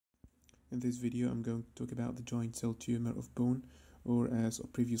In this video I'm going to talk about the giant cell tumor of bone, or as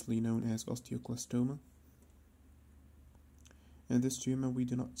previously known as osteoclastoma. In this tumor we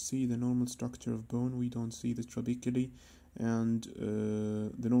do not see the normal structure of bone, we don't see the trabeculae, and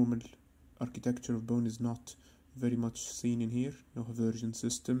the normal architecture of bone is not very much seen in here. No Haversian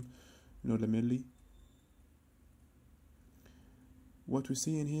system, no lamellae. What we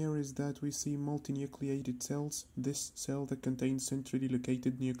see in here is that we see multinucleated cells, this cell that contains centrally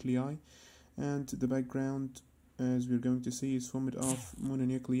located nuclei, and the background, as we're going to see, is formed of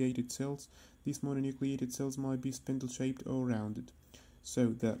mononucleated cells. These mononucleated cells might be spindle-shaped or rounded. So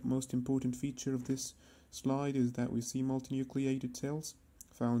the most important feature of this slide is that we see multinucleated cells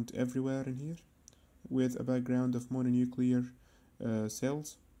found everywhere in here, with a background of mononuclear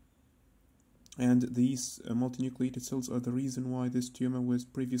cells. And these multinucleated cells are the reason why this tumor was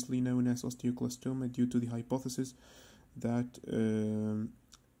previously known as osteoclastoma, due to the hypothesis that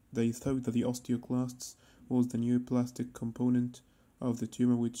they thought that the osteoclasts was the neoplastic component of the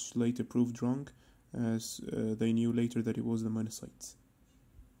tumor, which later proved wrong, as they knew later that it was the monocytes.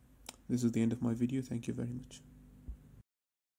 This is the end of my video. Thank you very much.